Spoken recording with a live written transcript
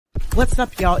What's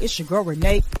up, y'all? It's your girl,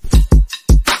 Renee.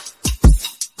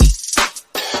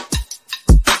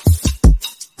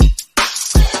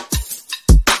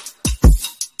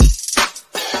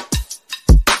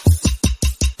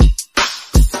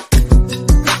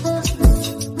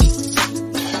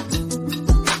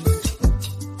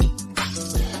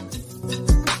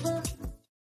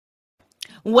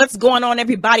 What's going on,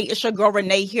 everybody? It's your girl,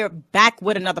 Renee, here, back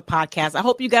with another podcast. I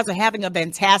hope you guys are having a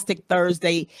fantastic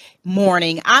Thursday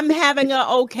morning. I'm having an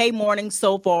okay morning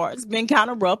so far. It's been kind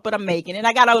of rough, but I'm making it.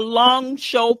 I got a long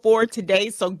show for today,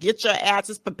 so get your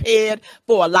asses prepared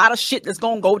for a lot of shit that's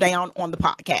going to go down on the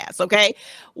podcast, okay?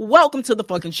 Welcome to the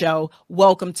fucking show.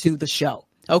 Welcome to the show,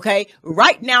 okay?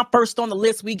 Right now, first on the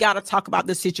list, we got to talk about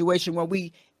this situation where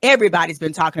everybody's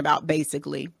been talking about,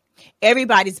 basically.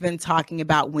 Everybody's been talking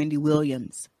about Wendy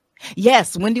Williams.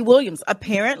 Yes, Wendy Williams.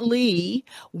 Apparently,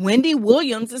 Wendy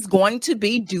Williams is going to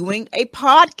be doing a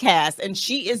podcast, and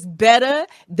she is better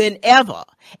than ever.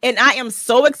 And I am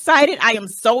so excited. I am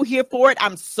so here for it.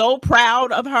 I'm so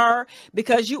proud of her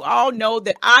because you all know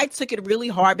that I took it really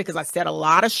hard because I said a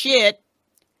lot of shit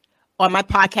on my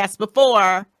podcast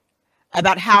before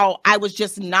about how I was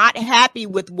just not happy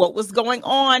with what was going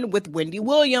on with Wendy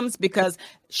Williams because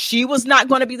she was not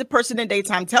going to be the person in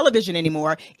daytime television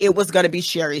anymore. It was going to be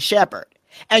Sherri Shepherd.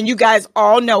 And you guys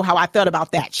all know how I felt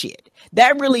about that shit.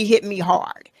 That really hit me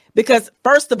hard because,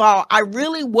 first of all, I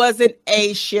really wasn't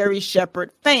a Sherri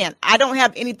Shepherd fan. I don't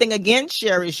have anything against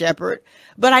Sherri Shepherd,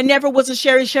 but I never was a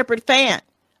Sherri Shepherd fan.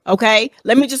 Okay?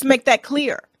 Let me just make that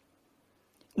clear.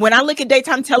 When I look at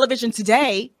daytime television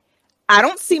today, I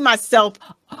don't see myself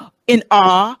in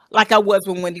awe like I was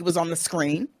when Wendy was on the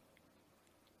screen.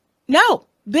 No,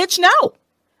 bitch, no.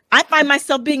 I find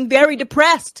myself being very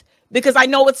depressed because I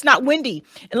know it's not Wendy.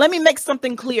 And let me make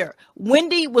something clear.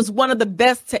 Wendy was one of the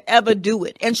best to ever do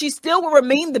it. And she still will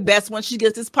remain the best when she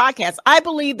gets this podcast. I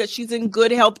believe that she's in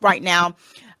good health right now.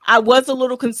 I was a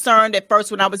little concerned at first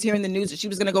when I was hearing the news that she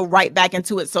was going to go right back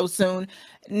into it so soon.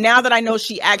 Now that I know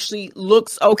she actually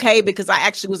looks okay, because I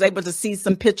actually was able to see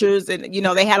some pictures and, you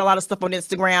know, they had a lot of stuff on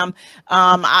Instagram.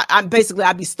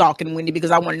 I'd be stalking Wendy because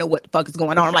I want to know what the fuck is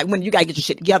going on. I'm like, Wendy, you got to get your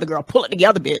shit together, girl. Pull it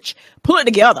together, bitch. Pull it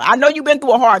together. I know you've been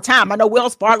through a hard time. I know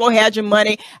Wells Fargo had your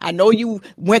money. I know you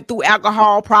went through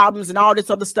alcohol problems and all this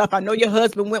other stuff. I know your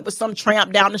husband went with some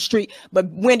tramp down the street. But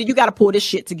Wendy, you got to pull this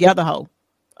shit together, ho.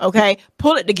 Okay,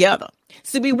 pull it together.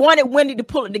 So we wanted Wendy to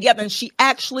pull it together, and she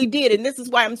actually did. And this is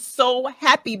why I'm so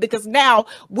happy, because now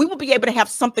we will be able to have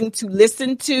something to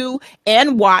listen to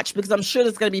and watch, because I'm sure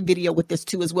there's going to be video with this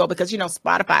too as well, because, you know,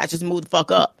 Spotify just moved the fuck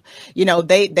up. You know,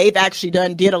 they've actually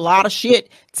did a lot of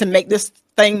shit to make this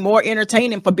thing more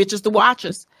entertaining for bitches to watch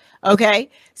us. Okay,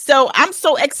 so I'm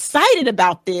so excited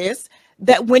about this,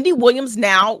 that Wendy Williams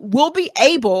now will be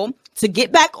able to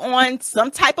get back on some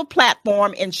type of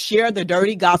platform and share the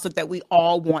dirty gossip that we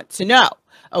all want to know.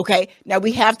 Okay. Now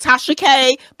we have Tasha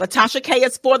K, but Tasha K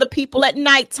is for the people at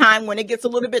nighttime when it gets a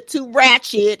little bit too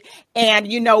ratchet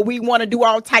and, you know, we want to do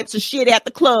all types of shit at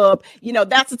the club. You know,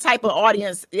 that's the type of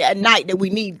audience at night that we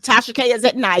need. Tasha K is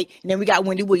at night, and then we got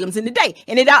Wendy Williams in the day.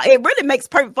 And it really makes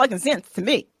perfect fucking sense to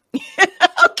me.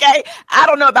 Okay. I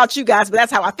don't know about you guys, but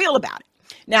that's how I feel about it.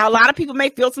 Now, a lot of people may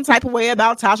feel some type of way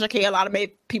about Tasha K. A lot of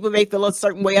people may feel a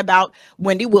certain way about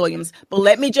Wendy Williams. But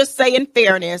let me just say, in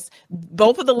fairness,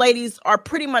 both of the ladies are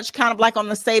pretty much kind of like on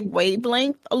the same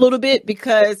wavelength a little bit,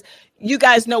 because you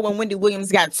guys know when Wendy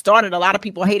Williams got started, a lot of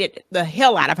people hated the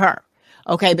hell out of her.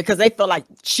 Okay, because they felt like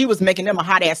she was making them a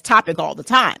hot ass topic all the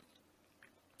time.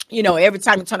 You know, every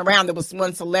time you turn around, there was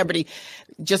one celebrity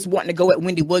just wanting to go at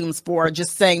Wendy Williams for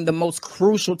just saying the most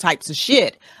crucial types of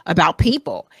shit about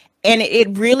people. And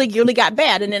it really, really got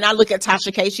bad. And then I look at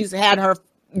Tasha K. She's had her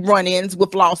run-ins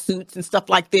with lawsuits and stuff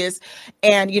like this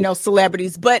and, you know,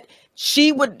 celebrities. But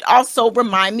she would also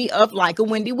remind me of like a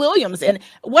Wendy Williams. And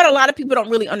what a lot of people don't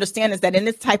really understand is that in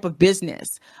this type of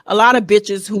business, a lot of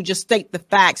bitches who just state the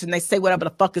facts and they say whatever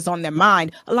the fuck is on their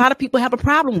mind, a lot of people have a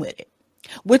problem with it.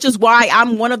 Which is why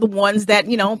I'm one of the ones that,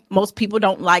 you know, most people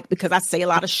don't like, because I say a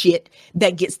lot of shit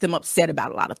that gets them upset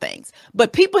about a lot of things.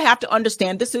 But people have to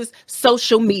understand this is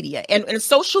social media, and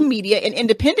social media and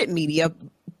independent media,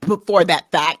 for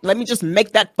that fact. Let me just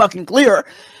make that fucking clear.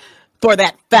 For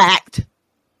that fact,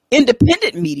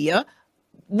 independent media,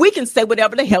 we can say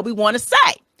whatever the hell we want to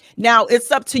say. Now,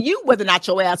 it's up to you whether or not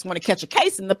your ass want to catch a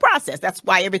case in the process. That's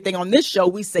why everything on this show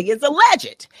we say is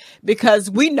alleged, because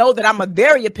we know that I'm a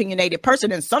very opinionated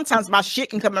person, and sometimes my shit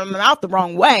can come out of my mouth the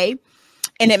wrong way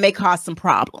and it may cause some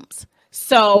problems.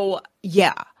 So,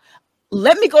 yeah,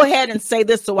 let me go ahead and say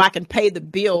this so I can pay the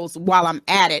bills while I'm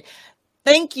at it.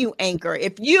 Thank you, Anchor.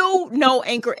 If you know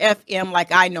Anchor FM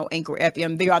like I know Anchor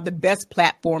FM, they are the best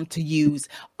platform to use.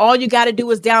 All you got to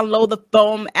do is download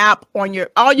the app on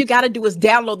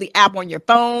your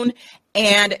phone,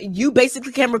 and you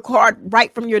basically can record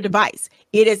right from your device.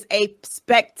 It is a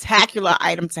spectacular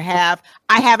item to have.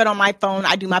 I have it on my phone.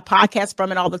 I do my podcast from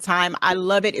it all the time. I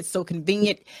love it. It's so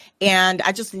convenient. And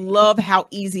I just love how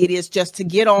easy it is just to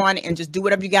get on and just do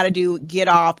whatever you got to do, get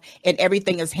off, and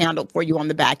everything is handled for you on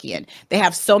the back end. They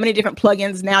have so many different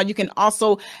plugins now. You can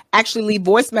also actually leave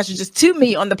voice messages to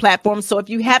me on the platform. So if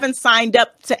you haven't signed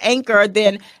up to Anchor,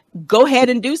 then go ahead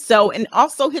and do so. And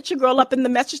also hit your girl up in the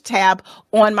message tab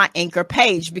on my Anchor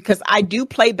page, because I do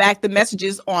play back the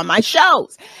messages on my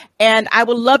shows. And I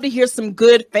would love to hear some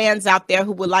good fans out there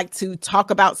who would like to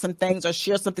talk about some things or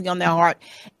share something on their heart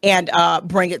and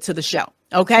bring it to the show.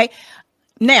 Okay.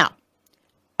 Now,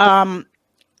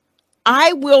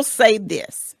 I will say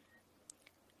this.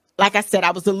 Like I said,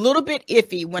 I was a little bit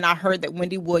iffy when I heard that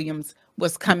Wendy Williams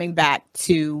was coming back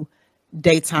to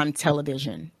daytime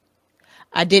television.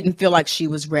 I didn't feel like she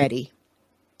was ready.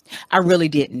 I really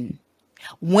didn't.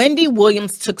 Wendy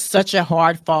Williams took such a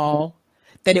hard fall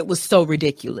that it was so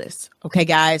ridiculous. Okay,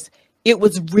 guys, it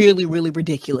was really, really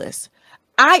ridiculous.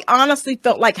 I honestly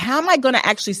felt like, how am I going to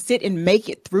actually sit and make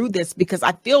it through this? Because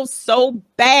I feel so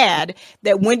bad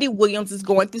that Wendy Williams is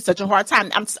going through such a hard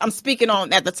time. I'm speaking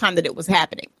on at the time that it was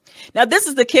happening. Now, this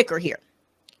is the kicker here.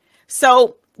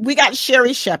 So we got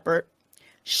Sherri Shepherd.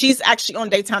 She's actually on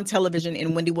daytime television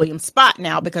in Wendy Williams' spot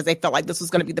now, because they felt like this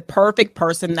was going to be the perfect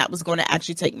person that was going to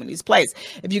actually take Wendy's place.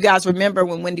 If you guys remember,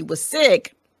 when Wendy was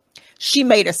sick, she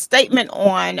made a statement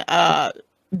on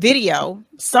video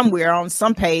somewhere on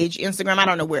some page, Instagram, I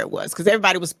don't know where it was, because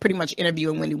everybody was pretty much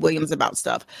interviewing Wendy Williams about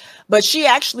stuff. But she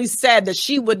actually said that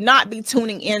she would not be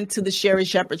tuning into the Sherri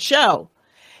Shepherd show.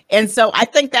 And so I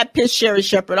think that pissed Sherri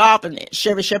Shepherd off, and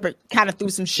Sherri Shepherd kind of threw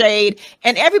some shade,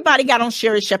 and everybody got on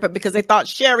Sherri Shepherd because they thought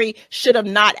Sherri should have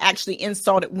not actually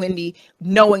insulted Wendy,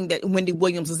 knowing that Wendy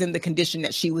Williams was in the condition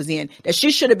that she was in, that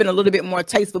she should have been a little bit more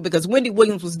tasteful, because Wendy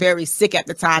Williams was very sick at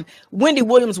the time. Wendy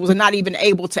Williams was not even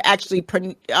able to actually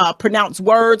pronounce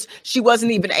words. She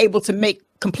wasn't even able to make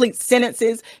complete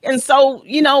sentences. And so,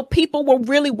 people were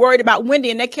really worried about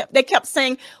Wendy, and they kept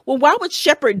saying, well, why would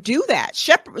Shepherd do that?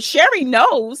 Sherri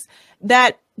knows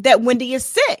that Wendy is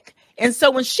sick. And so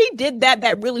when she did that,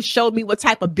 that really showed me what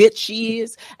type of bitch she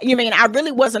is. I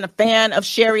really wasn't a fan of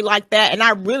Sherri like that. And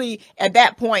I really, at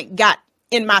that point, got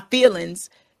in my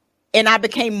feelings, and I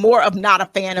became more of not a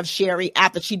fan of Sherri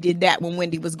after she did that, when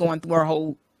Wendy was going through her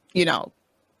whole,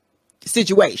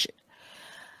 situation.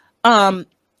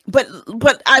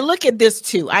 But I look at this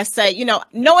too. I say,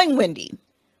 knowing Wendy,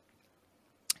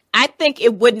 I think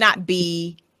it would not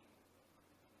be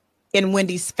in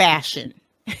Wendy's fashion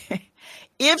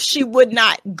if she would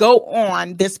not go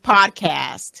on this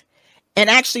podcast and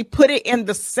actually put it in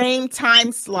the same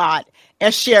time slot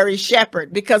as Sherri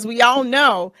Shepherd, because we all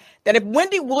know that if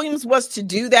Wendy Williams was to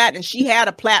do that and she had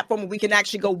a platform where we can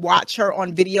actually go watch her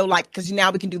on video, because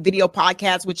now we can do video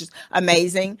podcasts, which is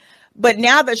amazing. But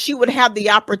now that she would have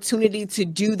the opportunity to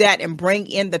do that and bring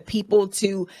in the people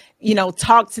to,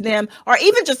 talk to them, or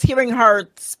even just hearing her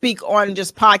speak on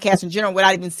just podcasts in general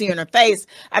without even seeing her face,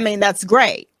 that's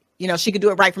great. She could do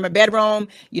it right from her bedroom.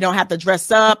 You don't have to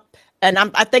dress up. And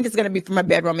I think it's going to be from her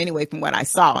bedroom anyway, from what I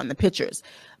saw in the pictures.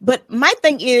 But my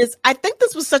thing is, I think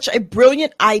this was such a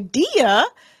brilliant idea,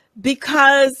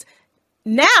 because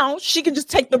now she can just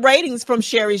take the ratings from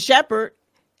Sherri Shepherd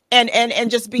and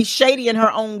just be shady in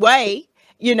her own way,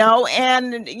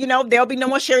 and there'll be no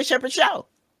more Sherri Shepherd show.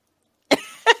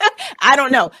 I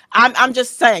don't know. I'm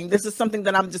just saying, this is something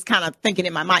that I'm just kind of thinking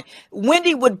in my mind.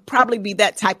 Wendy would probably be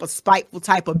that type of spiteful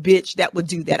type of bitch that would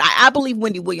do that. I believe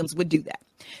Wendy Williams would do that,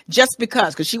 just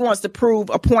because she wants to prove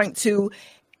a point to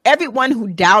everyone who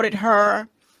doubted her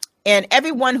and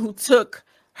everyone who took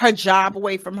her job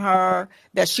away from her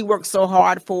that she worked so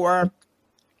hard for.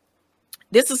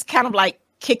 This is kind of like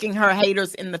kicking her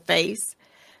haters in the face.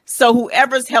 So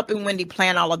whoever's helping Wendy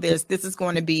plan all of this is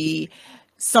going to be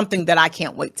something that I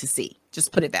can't wait to see.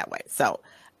 Just put it that way. So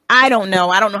I don't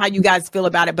know. I don't know how you guys feel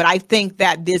about it, but I think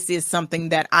that this is something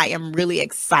that I am really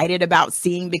excited about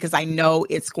seeing, because I know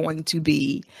it's going to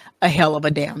be a hell of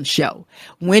a damn show.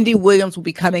 Wendy Williams will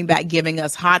be coming back giving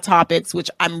us Hot Topics,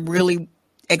 which I'm really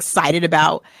excited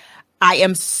about. I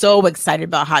am so excited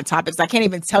about Hot Topics. I can't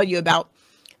even tell you about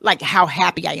how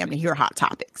happy I am to hear Hot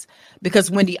Topics,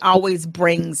 because Wendy always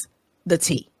brings the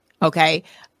tea. Okay.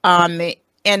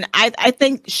 And I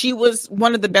think she was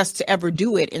one of the best to ever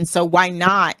do it. And so why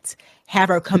not have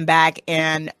her come back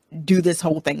and do this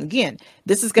whole thing again.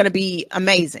 This is going to be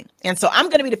amazing. And so I'm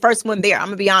going to be the first one there. I'm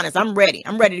going to be honest. I'm ready.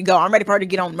 I'm ready to go. I'm ready for her to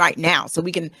get on right now so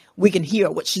we can hear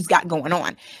what she's got going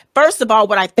on. First of all,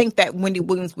 what I think that Wendy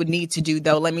Williams would need to do,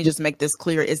 though, let me just make this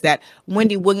clear, is that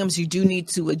Wendy Williams, you do need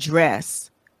to address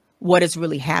what is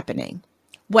really happening.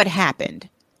 What happened?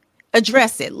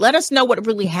 Address it. Let us know what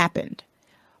really happened.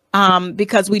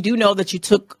 Because we do know that you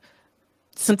took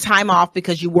some time off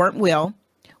because you weren't well.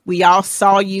 We all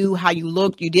saw you, how you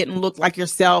looked. You didn't look like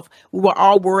yourself. We were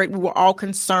all worried. We were all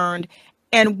concerned.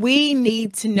 And we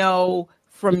need to know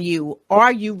from you,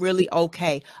 are you really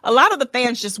okay? A lot of the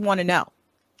fans just want to know.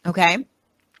 Okay.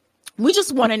 We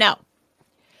just want to know.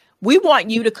 We want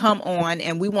you to come on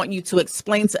and we want you to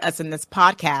explain to us in this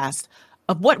podcast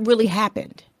of what really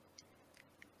happened.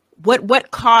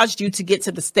 What caused you to get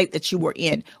to the state that you were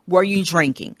in? Were you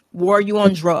drinking? Were you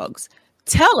on drugs?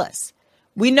 Tell us.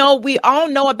 We all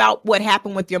know about what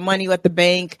happened with your money at the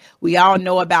bank. We all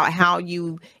know about how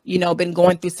you been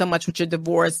going through so much with your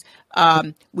divorce.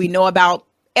 We know about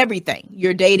everything,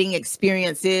 your dating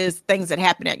experiences, things that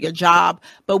happened at your job.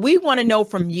 But we want to know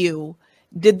from you,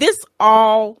 did this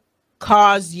all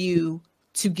cause you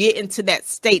to get into that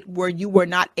state where you were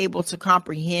not able to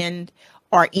comprehend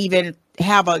or even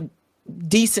have a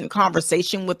decent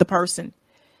conversation with the person?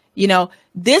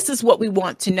 This is what we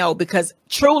want to know, because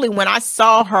truly, when I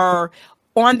saw her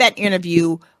on that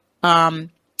interview,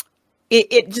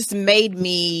 it just made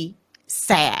me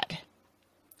sad.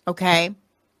 Okay.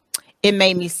 It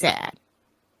made me sad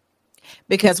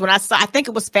because when I think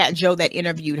it was Fat Joe that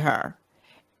interviewed her.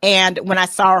 And when I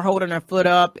saw her holding her foot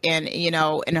up and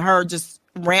her just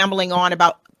rambling on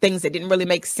about things that didn't really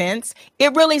make sense,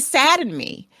 it really saddened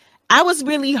me. I was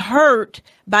really hurt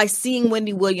by seeing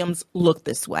Wendy Williams look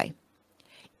this way.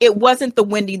 It wasn't the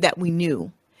Wendy that we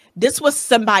knew. This was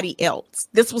somebody else.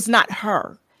 This was not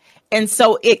her. And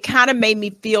so it kind of made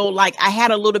me feel like I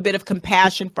had a little bit of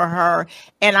compassion for her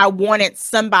and I wanted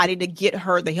somebody to get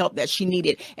her the help that she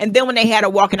needed. And then when they had her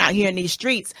walking out here in these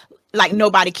streets, like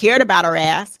nobody cared about her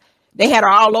ass. They had her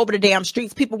all over the damn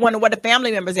streets. People wonder what the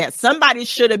family members had. Somebody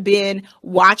should have been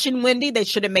watching Wendy. They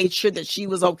should have made sure that she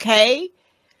was okay.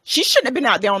 She shouldn't have been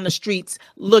out there on the streets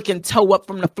looking toe up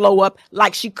from the flow up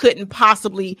like she couldn't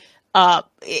possibly.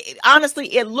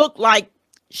 Honestly, it looked like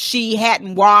she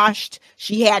hadn't washed.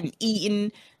 She hadn't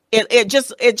eaten. It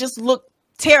just looked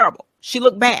terrible. She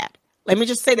looked bad. Let me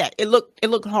just say that. It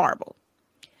looked horrible.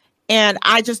 And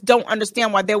I just don't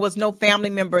understand why there was no family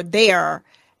member there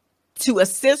to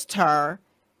assist her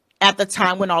at the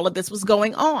time when all of this was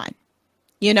going on.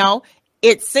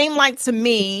 It seemed like to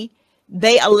me,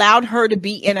 they allowed her to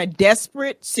be in a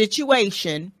desperate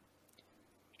situation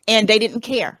and they didn't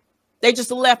care. They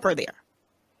just left her there.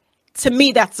 To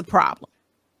me, that's a problem.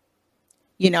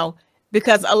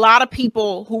 Because a lot of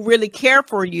people who really care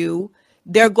for you,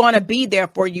 they're going to be there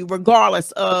for you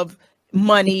regardless of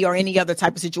money or any other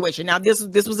type of situation. Now, this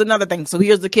was another thing. So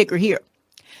here's the kicker here.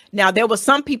 Now, there were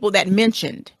some people that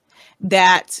mentioned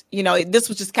that, this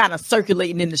was just kind of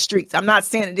circulating in the streets. I'm not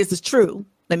saying that this is true.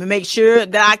 Let me make sure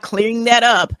that I clearing that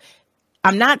up.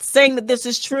 I'm not saying that this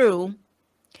is true,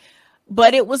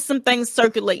 but it was some things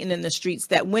circulating in the streets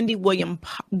that Wendy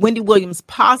Williams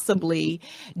possibly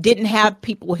didn't have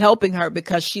people helping her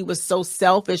because she was so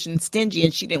selfish and stingy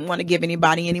and she didn't want to give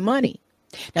anybody any money.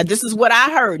 Now, this is what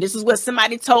I heard. This is what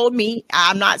somebody told me.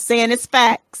 I'm not saying it's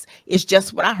facts. It's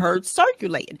just what I heard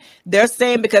circulating. They're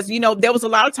saying because, there was a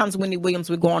lot of times Wendy Williams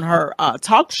would go on her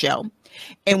talk show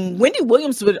and Wendy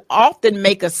Williams would often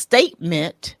make a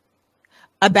statement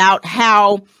about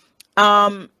how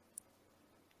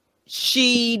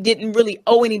she didn't really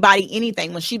owe anybody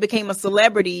anything. When she became a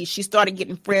celebrity, she started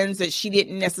getting friends that she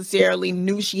didn't necessarily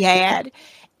knew she had.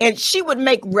 And she would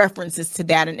make references to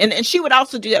that. And she would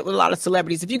also do that with a lot of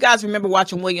celebrities. If you guys remember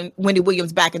watching Wendy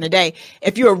Williams back in the day,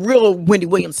 if you're a real Wendy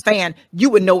Williams fan, you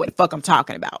would know what the fuck I'm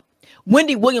talking about.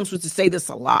 Wendy Williams used to say this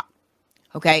a lot.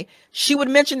 Okay. She would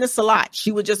mention this a lot.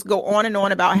 She would just go on and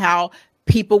on about how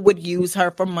people would use her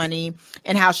for money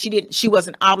and how she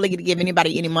wasn't obligated to give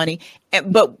anybody any money.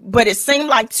 But it seemed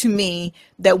like to me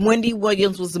that Wendy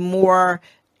Williams was more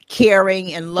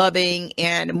caring and loving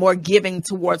and more giving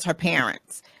towards her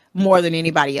parents more than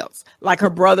anybody else, like her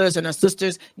brothers and her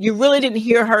sisters. You really didn't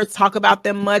hear her talk about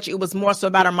them much. It was more so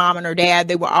about her mom and her dad.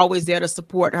 They were always there to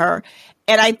support her.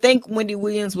 And I think Wendy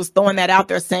Williams was throwing that out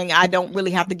there saying, I don't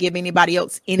really have to give anybody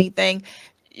else anything.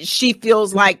 She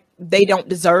feels like they don't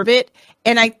deserve it.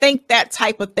 And I think that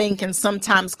type of thing can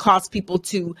sometimes cause people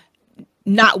to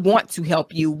not want to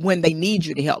help you when they need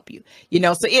you to help you,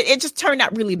 so it just turned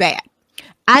out really bad.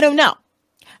 I don't know.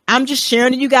 I'm just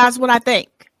sharing with you guys what I think.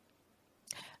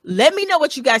 Let me know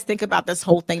what you guys think about this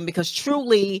whole thing, because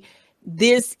truly,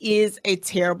 this is a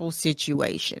terrible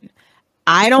situation.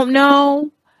 I don't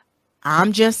know.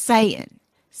 I'm just saying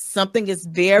something is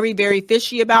very, very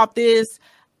fishy about this.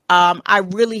 I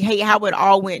really hate how it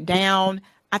all went down.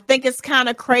 I think it's kind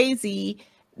of crazy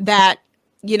that,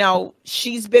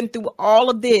 she's been through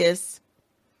all of this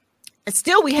and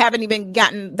still we haven't even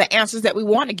gotten the answers that we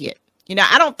want to get.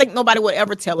 I don't think nobody would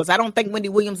ever tell us. I don't think Wendy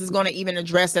Williams is going to even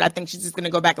address it. I think she's just going to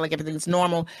go back like everything's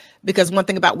normal, because one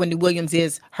thing about Wendy Williams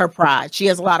is her pride. She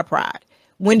has a lot of pride.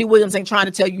 Wendy Williams ain't trying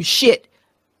to tell you shit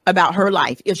about her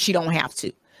life if she don't have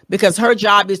to, because her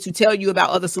job is to tell you about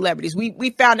other celebrities.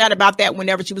 We found out about that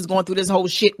whenever she was going through this whole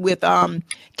shit with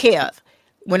Kev.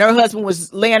 When her husband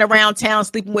was laying around town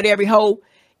sleeping with every hoe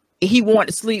he wanted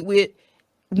to sleep with,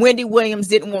 Wendy Williams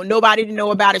didn't want nobody to know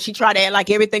about it. She tried to act like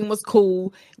everything was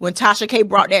cool. When Tasha K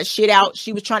brought that shit out,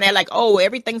 she was trying to act like, oh,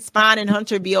 everything's fine in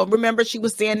Hunterville. Remember, she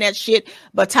was saying that shit,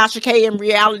 but Tasha K in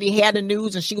reality had the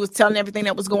news and she was telling everything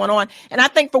that was going on. And I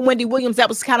think for Wendy Williams, that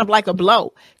was kind of like a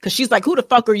blow, because she's like, who the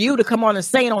fuck are you to come on and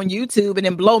say it on YouTube and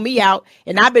then blow me out?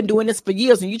 And I've been doing this for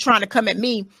years and you trying to come at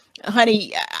me.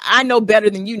 Honey, I know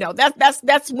better than you know.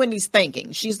 That's Wendy's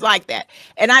thinking. She's like that.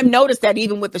 And I've noticed that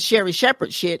even with the Sherri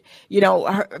Shepherd shit,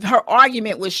 her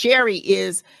argument with Sherri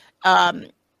is that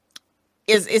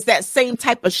same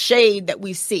type of shade that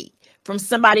we see from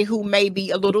somebody who may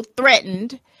be a little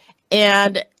threatened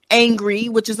and angry,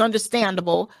 which is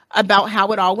understandable, about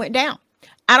how it all went down.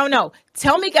 I don't know.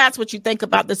 Tell me, guys, what you think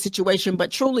about the situation.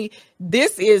 But truly,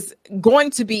 this is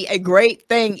going to be a great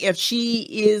thing if she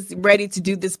is ready to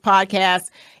do this podcast.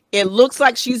 It looks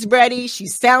like she's ready. She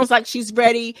sounds like she's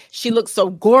ready. She looks so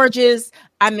gorgeous.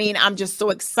 I mean, I'm just so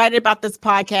excited about this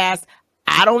podcast.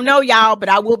 I don't know, y'all, but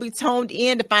I will be toned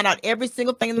in to find out every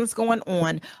single thing that's going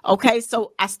on. Okay,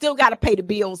 so I still got to pay the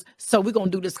bills. So we're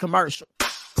going to do this commercial.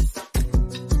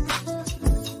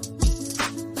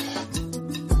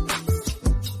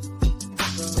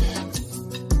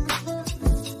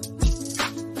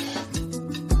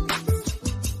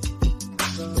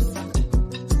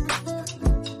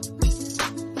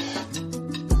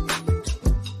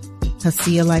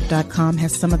 HaciaLife.com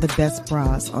has some of the best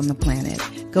bras on the planet.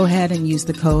 Go ahead and use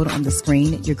the code on the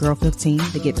screen,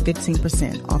 YourGirl15, to get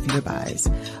 15% off your buys.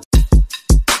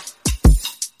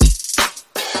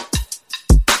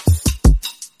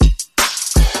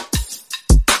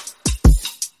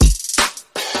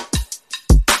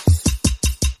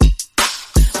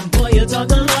 Boy, you talk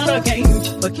a lot of game,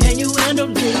 but can you handle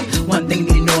me? One thing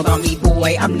you need to know about me,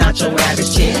 boy, I'm not your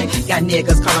average chick. Got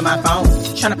niggas calling my phone,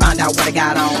 trying to find out what I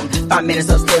got on. 5 minutes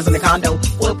upstairs in the condo,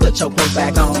 boy, put your clothes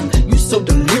back on. You so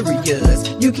delirious,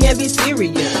 you can't be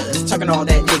serious. Talking all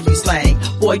that dick you slang,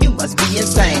 boy, you must be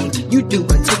insane. You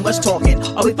doing too much talking,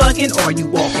 are we fucking or are you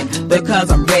walking?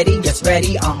 Because I'm ready, yes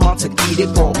ready, to get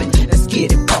it poppin'. Let's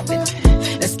get it poppin',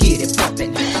 let's get it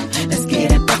poppin'. Let's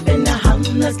get it poppin', let's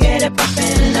get it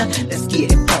poppin'. Let's get it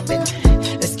poppin',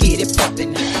 let's get it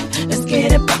poppin'. Let's get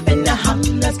it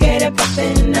poppin', let's get it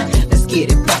poppin'. Let's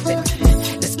get it poppin',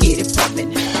 let's get it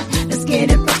poppin'. Let's get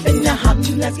it poppin',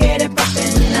 let's get it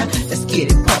poppin'. Let's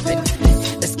get it poppin',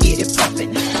 let's get it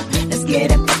poppin'. Let's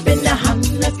get it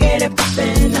poppin', let's get it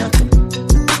poppin'.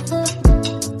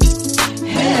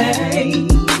 Hey.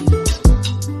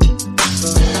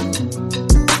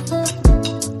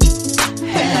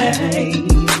 Hey.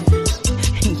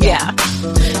 Yeah.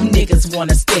 Niggas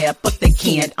wanna stare, but they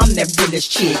can't. I'm that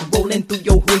realest chick. Rolling through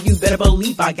your hood, you better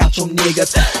believe I got your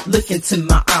niggas. Look into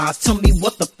my eyes, tell me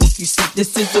what the fuck you see.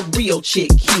 This is a real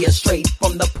chick here, straight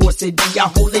from the port city. I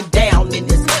hold it down in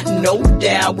this, no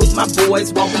doubt, with my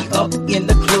boys while we up in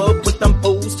the club with them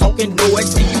fools talking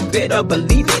noise. And you better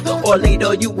believe it, or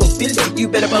later you will feel it. You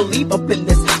better believe up in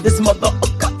this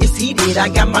motherfucker is heated. I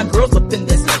got my girls up in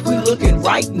this. We looking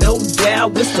right, no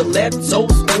doubt, with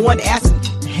stilettos on ass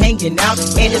hanging out,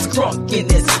 and it's crunk in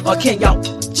this. Or can y'all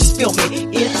just feel me?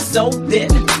 If so, then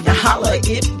holla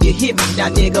if you hear me. Now,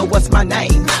 nigga, what's my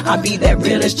name? I be that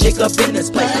realest chick up in this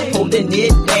place, holding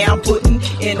it down, putting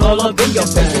in all up in your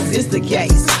face. Is this the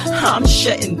case? I'm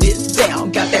shutting this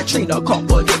down. Got that Trina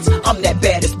confidence. I'm that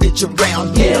baddest bitch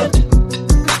around. Yeah.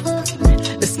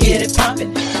 Let's get it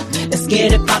poppin'. Let's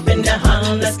get it poppin'.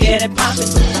 Let's get it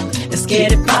poppin'. Let's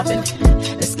get it poppin'.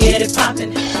 Let's get it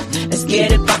poppin'. Let's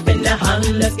get it poppin',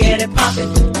 let's get it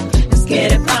poppin'. Let's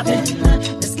get it poppin',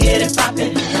 let's get it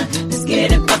poppin'. Let's get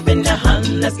it poppin',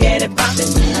 let's get it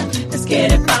poppin'. Let's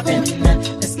get it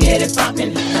poppin', let's get it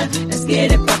poppin'. Let's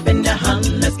get it poppin',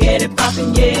 let's get it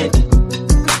poppin', yeah.